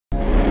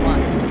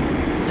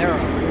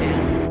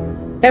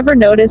Ever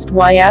noticed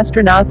why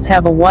astronauts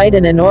have a white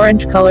and an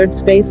orange-colored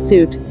space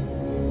suit?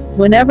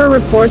 Whenever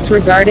reports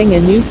regarding a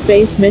new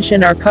space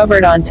mission are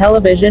covered on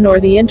television or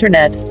the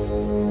internet,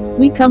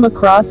 we come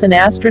across an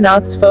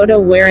astronaut's photo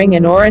wearing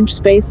an orange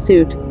space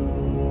suit.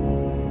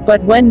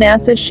 But when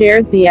NASA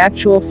shares the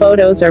actual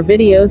photos or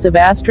videos of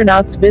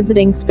astronauts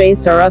visiting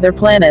space or other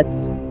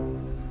planets,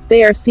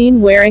 they are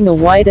seen wearing a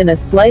white and a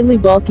slightly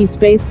bulky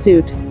space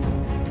suit.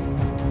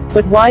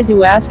 But why do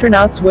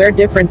astronauts wear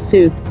different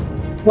suits?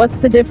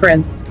 What's the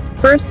difference?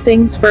 First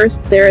things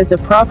first, there is a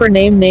proper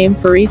name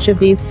for each of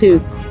these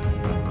suits.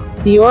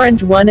 The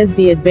orange one is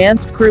the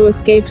Advanced Crew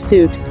Escape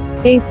Suit,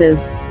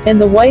 ACES, and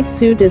the white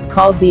suit is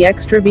called the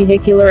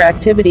Extravehicular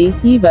Activity,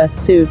 EVA,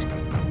 suit.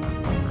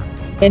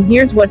 And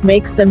here's what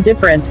makes them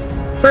different.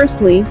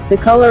 Firstly, the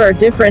color are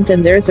different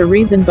and there's a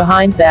reason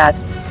behind that.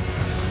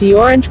 The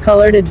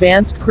orange-colored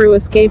Advanced Crew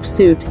Escape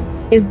Suit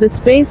is the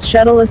Space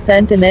Shuttle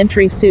Ascent and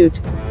Entry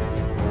suit.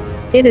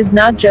 It is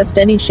not just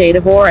any shade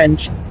of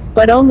orange,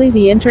 but only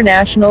the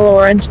international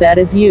orange that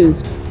is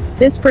used.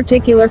 This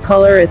particular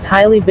color is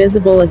highly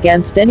visible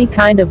against any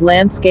kind of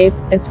landscape,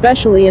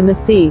 especially in the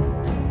sea.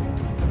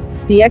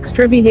 The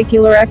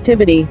Extravehicular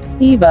Activity,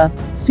 EVA,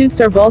 suits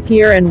are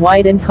bulkier and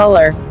white in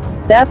color.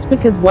 That's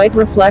because white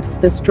reflects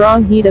the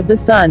strong heat of the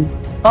sun.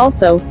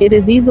 Also, it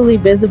is easily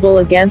visible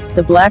against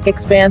the black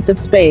expanse of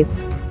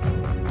space.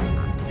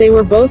 They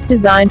were both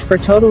designed for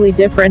totally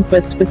different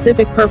but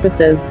specific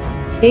purposes.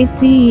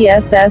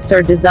 ACES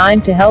are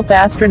designed to help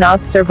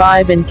astronauts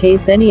survive in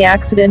case any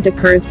accident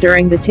occurs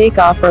during the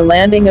takeoff or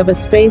landing of a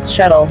space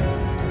shuttle.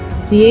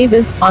 The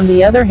EVAs, on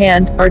the other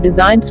hand, are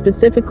designed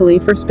specifically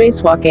for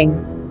spacewalking.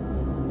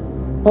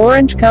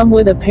 Orange come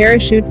with a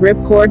parachute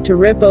ripcord to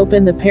rip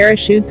open the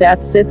parachute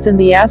that sits in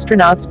the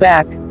astronaut's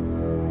back.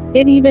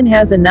 It even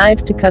has a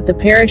knife to cut the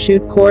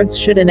parachute cords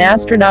should an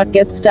astronaut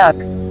get stuck.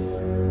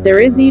 There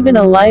is even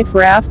a life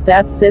raft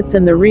that sits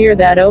in the rear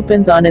that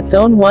opens on its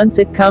own once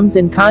it comes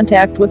in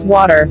contact with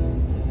water.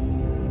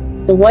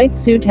 The white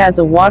suit has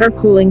a water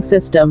cooling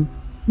system,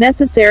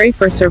 necessary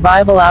for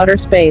survival outer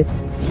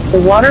space.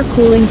 The water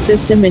cooling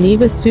system in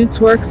EVA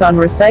suits works on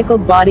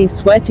recycled body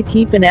sweat to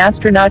keep an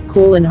astronaut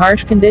cool in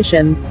harsh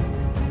conditions.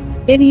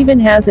 It even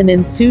has an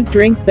in-suit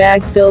drink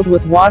bag filled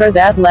with water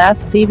that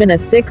lasts even a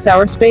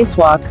 6-hour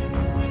spacewalk.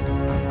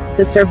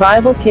 The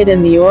survival kit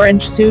in the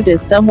orange suit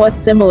is somewhat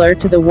similar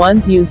to the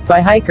ones used by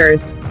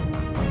hikers.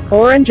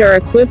 Orange are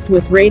equipped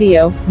with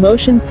radio,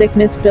 motion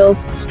sickness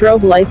pills,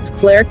 strobe lights,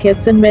 flare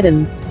kits and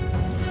mittens,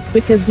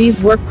 because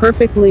these work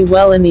perfectly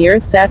well in the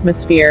Earth's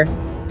atmosphere.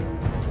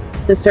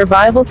 The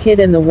survival kit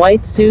in the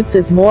white suits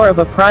is more of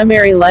a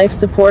primary life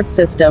support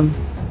system.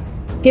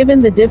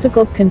 Given the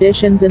difficult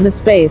conditions in the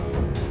space,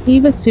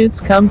 EVA suits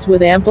comes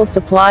with ample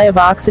supply of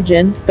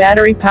oxygen,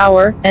 battery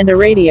power, and a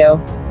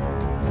radio.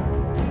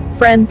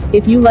 Friends,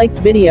 if you liked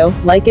video,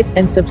 like it,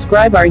 and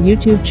subscribe our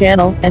YouTube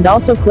channel, and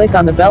also click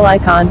on the bell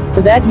icon,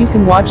 so that you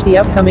can watch the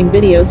upcoming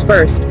videos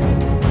first.